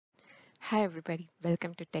Hi everybody,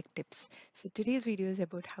 welcome to Tech Tips. So today's video is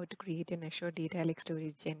about how to create an Azure Data Lake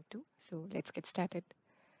Storage Gen 2. So let's get started.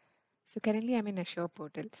 So currently I'm in Azure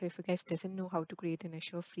portal. So if you guys doesn't know how to create an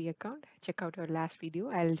Azure free account, check out our last video.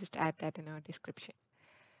 I'll just add that in our description.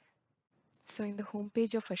 So in the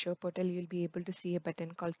homepage of Azure portal, you'll be able to see a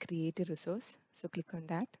button called Create a Resource. So click on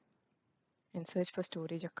that and search for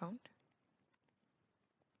storage account.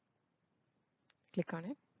 Click on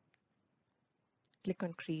it. Click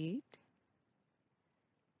on Create.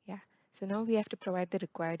 Yeah, so now we have to provide the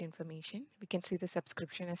required information. We can see the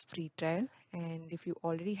subscription as free trial, and if you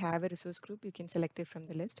already have a resource group, you can select it from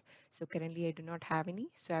the list. So currently I do not have any,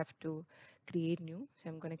 so I have to create new. So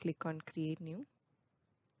I'm going to click on create new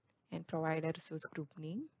and provide a resource group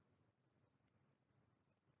name.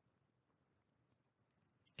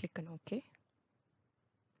 Click on OK.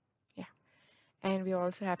 Yeah, and we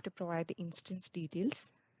also have to provide the instance details.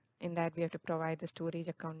 In that we have to provide the storage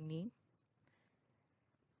account name.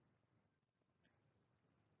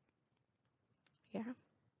 Yeah,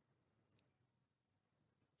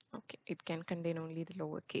 okay, it can contain only the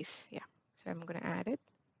lowercase. Yeah, so I'm going to add it.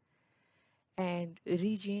 And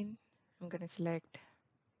region, I'm going to select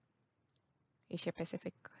Asia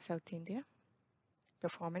Pacific, South India.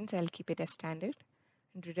 Performance, I'll keep it as standard.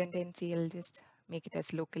 And redundancy, I'll just make it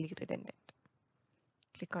as locally redundant.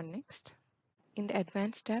 Click on next. In the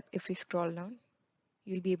advanced tab, if we scroll down,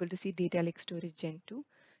 you'll be able to see data lake storage Gen 2.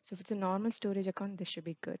 So if it's a normal storage account, this should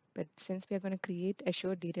be good. But since we are going to create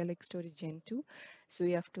Azure data lake storage Gen 2, so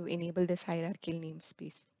we have to enable this hierarchical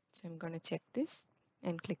namespace. So I'm going to check this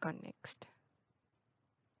and click on next.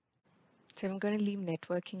 So I'm going to leave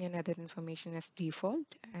networking and other information as default.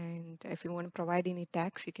 And if you want to provide any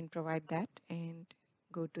tags, you can provide that and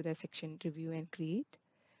go to the section review and create.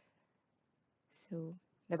 So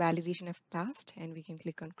the validation have passed and we can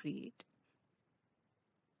click on create.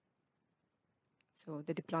 So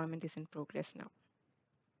the deployment is in progress now.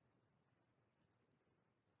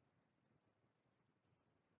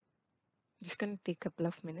 Just going to take a couple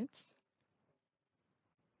of minutes.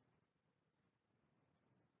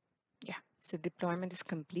 Yeah, so deployment is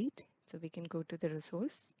complete. So we can go to the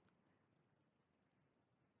resource.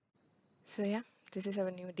 So yeah, this is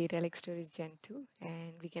our new data lake storage Gen 2,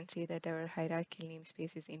 and we can see that our hierarchical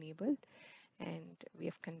namespace is enabled, and we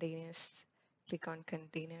have containers. Click on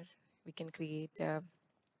container. We can create a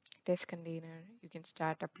test container. You can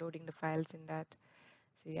start uploading the files in that.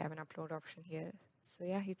 So you have an upload option here. So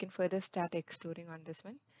yeah, you can further start exploring on this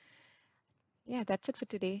one. Yeah, that's it for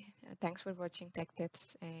today. Thanks for watching Tech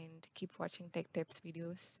Tips, and keep watching Tech Tips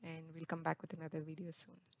videos, and we'll come back with another video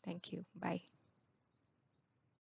soon. Thank you. Bye.